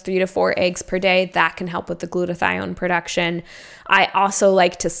 eating those 3 to 4 eggs per day, that can help with the glutathione production. I also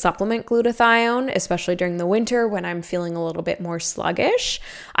like to supplement glutathione, especially during the winter when I'm feeling a little bit more sluggish.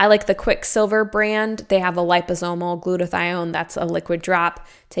 I like the Quicksilver brand. They have a liposomal glutathione. That's a liquid drop.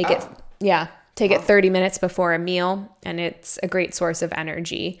 Take it 30 minutes before a meal, and it's a great source of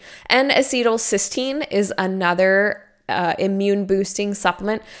energy. And acetylcysteine is another immune boosting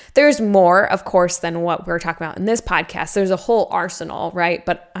supplement. There's more, of course, than what we're talking about in this podcast. There's a whole arsenal, right?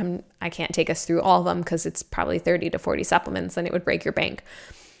 But I can't take us through all of them because it's probably 30 to 40 supplements and it would break your bank.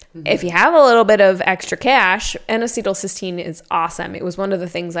 If you have a little bit of extra cash, N-acetylcysteine is awesome. It was one of the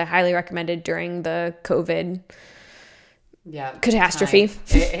things I highly recommended during the COVID catastrophe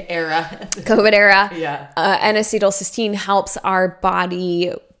era. COVID era. Yeah. N-acetylcysteine helps our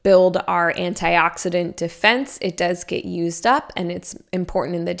body build our antioxidant defense. It does get used up, and it's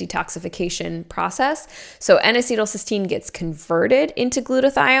important in the detoxification process. So N-acetylcysteine gets converted into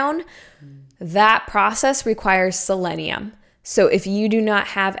glutathione. That process requires selenium. So if you do not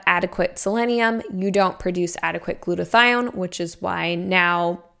have adequate selenium, you don't produce adequate glutathione, which is why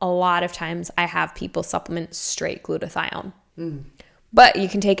now a lot of times I have people supplement straight glutathione. But you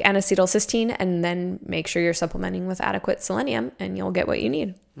can take N-acetylcysteine and then make sure you're supplementing with adequate selenium, and you'll get what you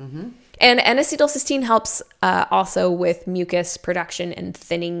need. And N-acetylcysteine helps also with mucus production and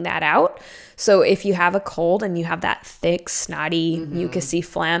thinning that out. So if you have a cold and you have that thick, snotty, mucusy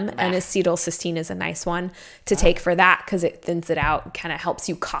phlegm, N-acetylcysteine is a nice one to take for that because it thins it out, kind of helps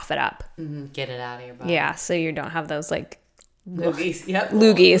you cough it up. Get it out of your body. Yeah, so you don't have those like loogies.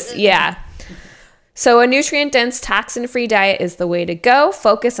 Loogies, yeah. So a nutrient-dense, toxin-free diet is the way to go.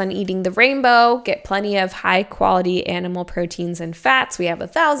 Focus on eating the rainbow. Get plenty of high-quality animal proteins and fats. We have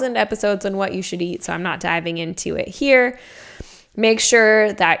 1,000 episodes on what you should eat, so I'm not diving into it here. Make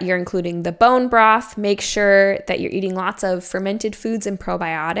sure that you're including the bone broth. Make sure that you're eating lots of fermented foods and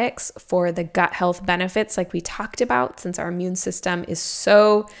probiotics for the gut health benefits like we talked about, since our immune system is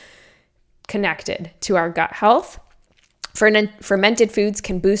so connected to our gut health. Fermented foods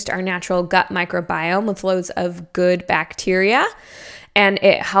can boost our natural gut microbiome with loads of good bacteria, and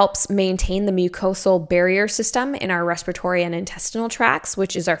it helps maintain the mucosal barrier system in our respiratory and intestinal tracts,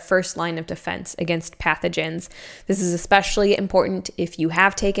 which is our first line of defense against pathogens. This is especially important if you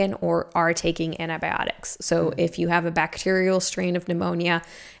have taken or are taking antibiotics. So if you have a bacterial strain of pneumonia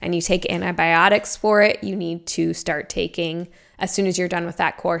and you take antibiotics for it, you need to start taking, as soon as you're done with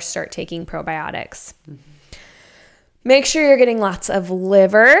that course, start taking probiotics. Make sure you're getting lots of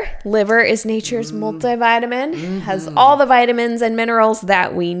liver. Liver is nature's multivitamin, has all the vitamins and minerals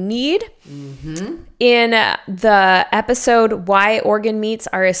that we need. In the episode, Why Organ Meats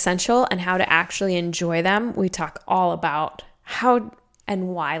Are Essential and How to Actually Enjoy Them, we talk all about how and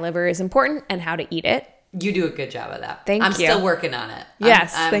why liver is important and how to eat it. You do a good job of that. Thank you. I'm still working on it.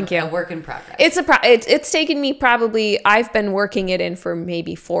 Yes, I'm thank you. A work in progress. It's taken me probably, I've been working it in for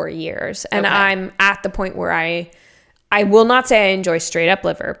maybe 4 years, and I'm at the point where I will not say I enjoy straight up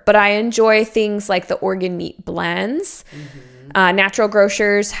liver, but I enjoy things like the organ meat blends. Natural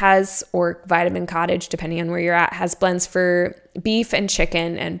Grocers has, or Vitamin Cottage, depending on where you're at, has blends for beef and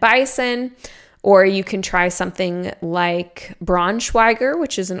chicken and bison. Or you can try something like Braunschweiger,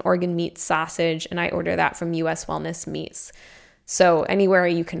 which is an organ meat sausage, and I order that from US Wellness Meats. So anywhere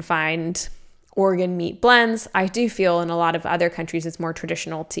you can find organ meat blends. I do feel in a lot of other countries it's more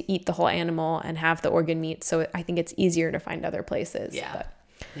traditional to eat the whole animal and have the organ meat, so I think it's easier to find other places.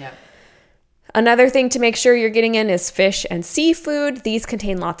 Another thing to make sure you're getting in is fish and seafood. These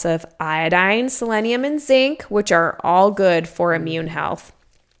contain lots of iodine, selenium, and zinc, which are all good for immune health.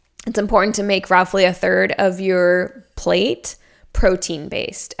 It's important to make roughly 1/3 of your plate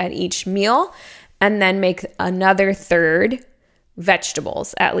protein-based at each meal, and then make another 1/3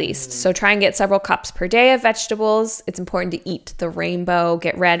 vegetables at least. So try and get several cups per day of vegetables. It's important to eat the rainbow.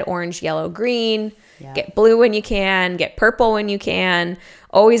 Get red, orange, yellow, green. Get blue when you can. Get purple when you can.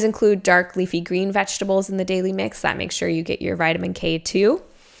 Always include dark leafy green vegetables in the daily mix. That makes sure you get your vitamin K too.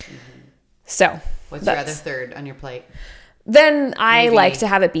 So what's your other 1/3 on your plate? Then I like to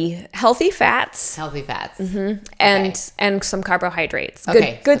have it be healthy fats. And some carbohydrates.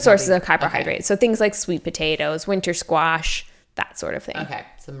 Good sources of carbohydrates. So things like sweet potatoes, winter squash, that sort of thing.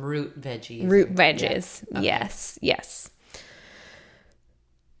 Some root veggies. Root veggies. Yes.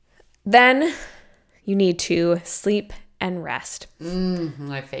 Then you need to sleep and rest.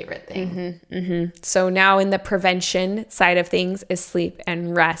 My favorite thing. So now in the prevention side of things is sleep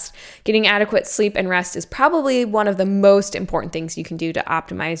and rest. Getting adequate sleep and rest is probably one of the most important things you can do to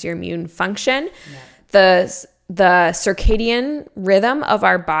optimize your immune function. the circadian rhythm of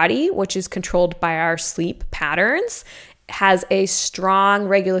our body, which is controlled by our sleep patterns, has a strong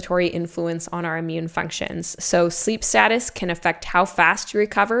regulatory influence on our immune functions. So sleep status can affect how fast you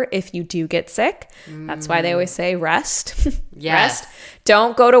recover if you do get sick. That's why they always say rest. Yes. Rest.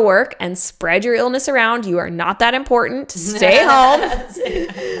 Don't go to work and spread your illness around. You are not that important. Stay home.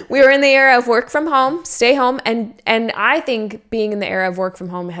 We are in the era of work from home. Stay home. And I think being in the era of work from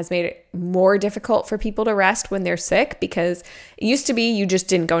home has made it more difficult for people to rest when they're sick, because it used to be you just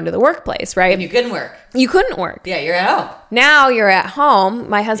didn't go into the workplace, right? And you couldn't work. You couldn't work. Yeah, you're at home. Now you're at home.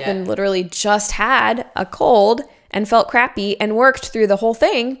 My husband literally just had a cold and felt crappy and worked through the whole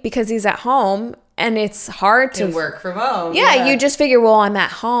thing because he's at home, and it's hard to work from home. Yeah, you just figure, well, I'm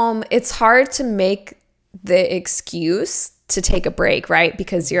at home. It's hard to make the excuse to take a break, right?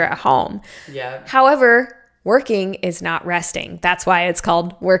 Because you're at home. Yeah. However, working is not resting. That's why it's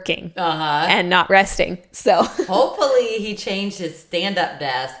called working and not resting. So hopefully he changed his stand-up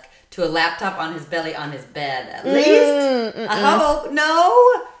desk to a laptop on his belly on his bed at least. I hope.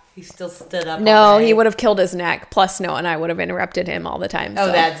 No. He still stood up. No, he would have killed his neck. Plus, Noah and I would have interrupted him all the time. Oh,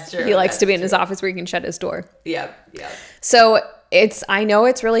 so that's true. He likes to be in his office where he can shut his door. Yep. So I know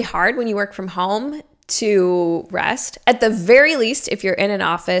it's really hard when you work from home to rest. At the very least, if you're in an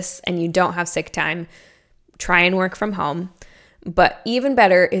office and you don't have sick time, try and work from home. But even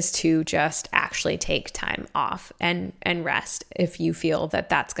better is to just actually take time off and rest if you feel that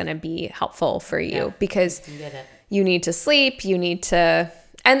that's going to be helpful for you, because you need to sleep, you need to,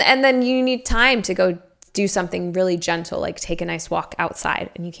 and then you need time to go do something really gentle, like take a nice walk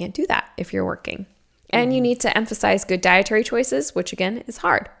outside, and you can't do that if you're working. And you need to emphasize good dietary choices, which again is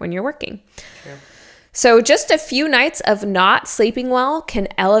hard when you're working. True. So just a few nights of not sleeping well can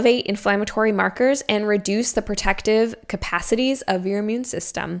elevate inflammatory markers and reduce the protective capacities of your immune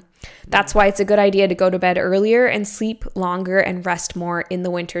system. That's why it's a good idea to go to bed earlier and sleep longer and rest more in the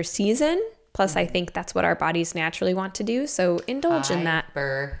winter season. Plus, I think that's what our bodies naturally want to do. So indulge in that.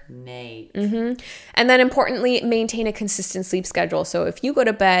 Hibernate. And then importantly, maintain a consistent sleep schedule. So if you go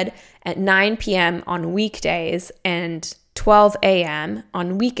to bed at 9 p.m. on weekdays and 12 a.m.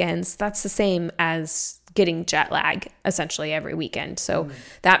 on weekends, that's the same as getting jet lag essentially every weekend. So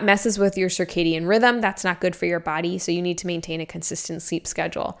that messes with your circadian rhythm. That's not good for your body. So you need to maintain a consistent sleep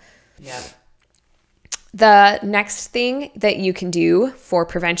schedule. Yeah. The next thing that you can do for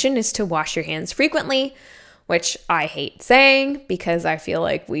prevention is to wash your hands frequently, which I hate saying because I feel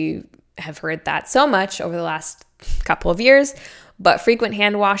like we have heard that so much over the last couple of years. But frequent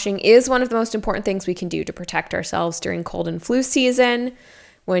hand washing is one of the most important things we can do to protect ourselves during cold and flu season.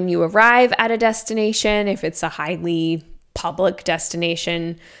 When you arrive at a destination, if it's a highly public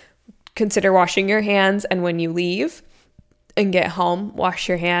destination, consider washing your hands. And when you leave and get home, wash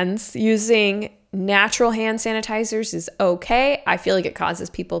your hands. Using natural hand sanitizers is okay. I feel like it causes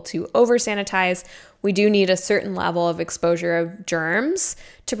people to over sanitize. We do need a certain level of exposure of germs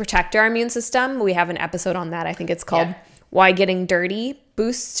to protect our immune system. We have an episode on that. I think it's called Why Getting Dirty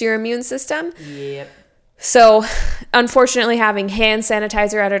Boosts Your Immune System. Yep. So unfortunately, having hand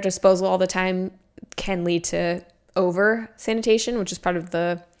sanitizer at our disposal all the time can lead to over sanitation, which is part of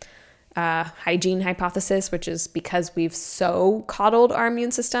the hygiene hypothesis, which is because we've so coddled our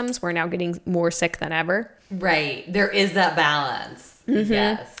immune systems, we're now getting more sick than ever. Right. There is that balance.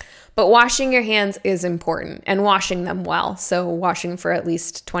 Yes. But washing your hands is important, and washing them well. So washing for at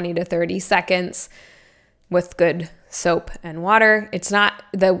least 20 to 30 seconds with good soap and water. It's not,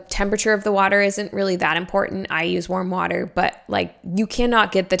 the temperature of the water isn't really that important. I use warm water, but like you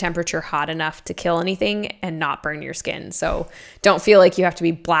cannot get the temperature hot enough to kill anything and not burn your skin. So don't feel like you have to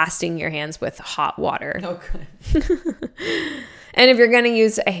be blasting your hands with hot water. Okay. And if you're going to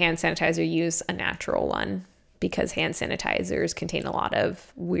use a hand sanitizer, use a natural one, because hand sanitizers contain a lot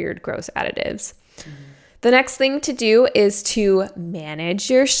of weird, gross additives. The next thing to do is to manage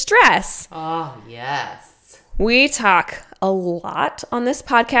your stress. Oh, yes. We talk a lot on this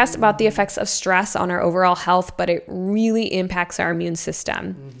podcast about the effects of stress on our overall health, but it really impacts our immune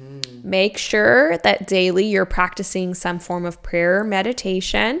system. Make sure that daily you're practicing some form of prayer or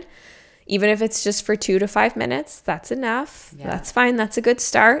meditation. Even if it's just for 2 to 5 minutes, that's enough. Yeah. That's fine. That's a good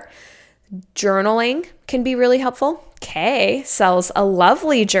start. Journaling can be really helpful. Kay sells a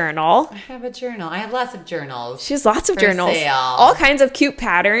lovely journal. I have a journal. I have lots of journals. She has lots of For journals. sale. All kinds of cute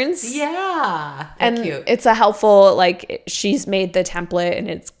patterns. Yeah. And Cute. it's a helpful, like, she's made the template and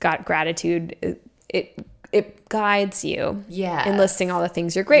it's got gratitude. it guides you Yes. in listing all the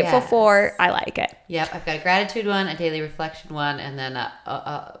things you're grateful Yes. for. I like it. Yep, I've got a gratitude one, a daily reflection one, and then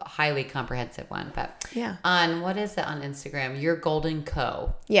a highly comprehensive one. But Yeah. on, what is it on Instagram? Your Golden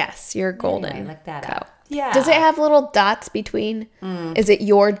Co. Yes, you're golden. Anyway, look that Co. up. Yeah. Does it have little dots between? Is it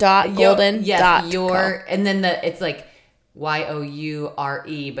your dot golden Yes, dot your, co? and then it's like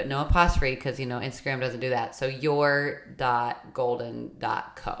YOURE, but no apostrophe because, Instagram doesn't do that. So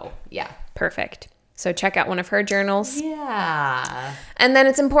your.golden.co. Yeah. Perfect. So check out one of her journals. Yeah. And then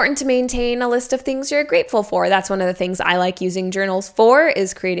it's important to maintain a list of things you're grateful for. That's one of the things I like using journals for,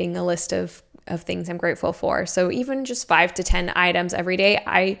 is creating a list of things I'm grateful for. So even just 5 to 10 items every day,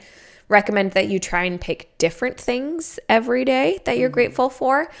 I recommend that you try and pick different things every day that you're grateful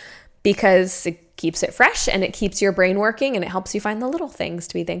for, because it keeps it fresh and it keeps your brain working, and it helps you find the little things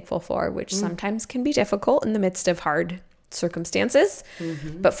to be thankful for, which sometimes can be difficult in the midst of hard circumstances.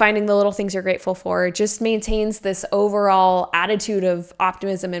 But finding the little things you're grateful for just maintains this overall attitude of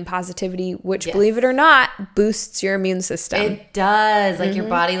optimism and positivity, which, believe it or not, boosts your immune system. It does. Like your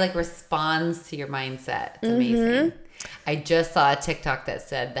body responds to your mindset. It's amazing. I just saw a TikTok that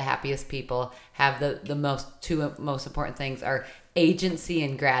said the happiest people have the two most important things are agency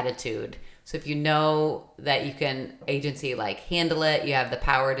and gratitude. So if you know that you can handle it, you have the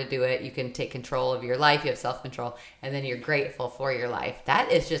power to do it, you can take control of your life, you have self-control, and then you're grateful for your life.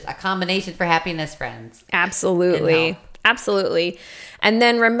 That is just a combination for happiness, friends. Absolutely. Absolutely. And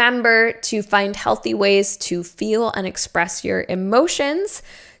then remember to find healthy ways to feel and express your emotions,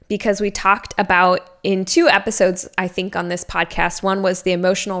 because we talked about in 2 episodes, I think, on this podcast. One was the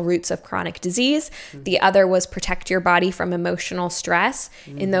emotional roots of chronic disease. The other was protect your body from emotional stress.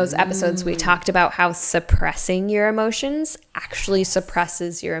 In those episodes, we talked about how suppressing your emotions actually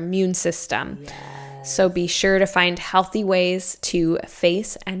suppresses your immune system. Yes. So be sure to find healthy ways to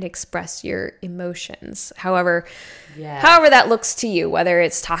face and express your emotions. However that looks to you, whether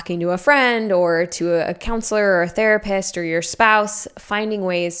it's talking to a friend or to a counselor or a therapist or your spouse, finding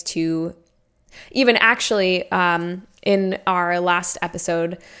ways to even actually, in our last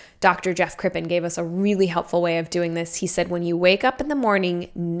episode, Dr. Jeff Crippen gave us a really helpful way of doing this. He said, when you wake up in the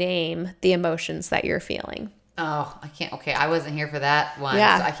morning, name the emotions that you're feeling. Oh, I can't. Okay, I wasn't here for that one.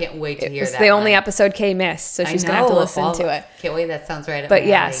 Yeah. So I can't wait to hear that. It's the only episode Kay missed, so she's going to have to listen to it. Can't wait. That sounds right up But my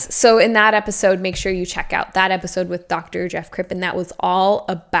yes, alley. so in that episode, make sure you check out that episode with Dr. Jeff Crippen. That was all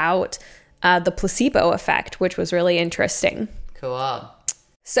about the placebo effect, which was really interesting. Cool.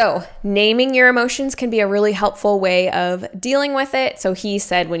 So naming your emotions can be a really helpful way of dealing with it. So he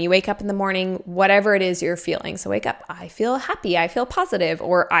said, when you wake up in the morning, whatever it is you're feeling. So wake up, I feel happy, I feel positive,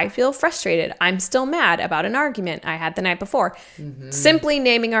 or I feel frustrated. I'm still mad about an argument I had the night before. Simply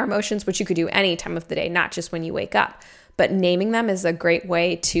naming our emotions, which you could do any time of the day, not just when you wake up. But naming them is a great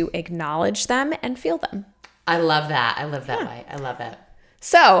way to acknowledge them and feel them. I love that. I live that way. I love it.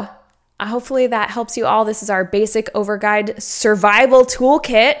 So hopefully that helps you all. This is our basic overguide survival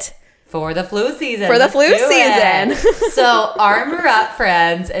toolkit for the flu season. So armor up,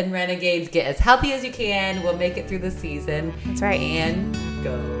 friends, and renegades. Get as healthy as you can. We'll make it through the season. That's right. And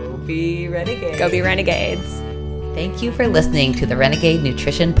go be renegades. Go be renegades. Thank you for listening to the Renegade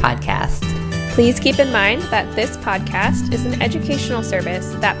Nutrition Podcast. Please keep in mind that this podcast is an educational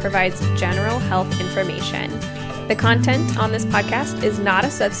service that provides general health information. The content on this podcast is not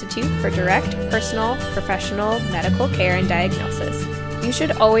a substitute for direct, personal, professional medical care and diagnosis. You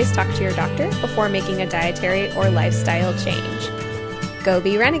should always talk to your doctor before making a dietary or lifestyle change. Go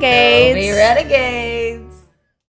be renegades! Go be renegades!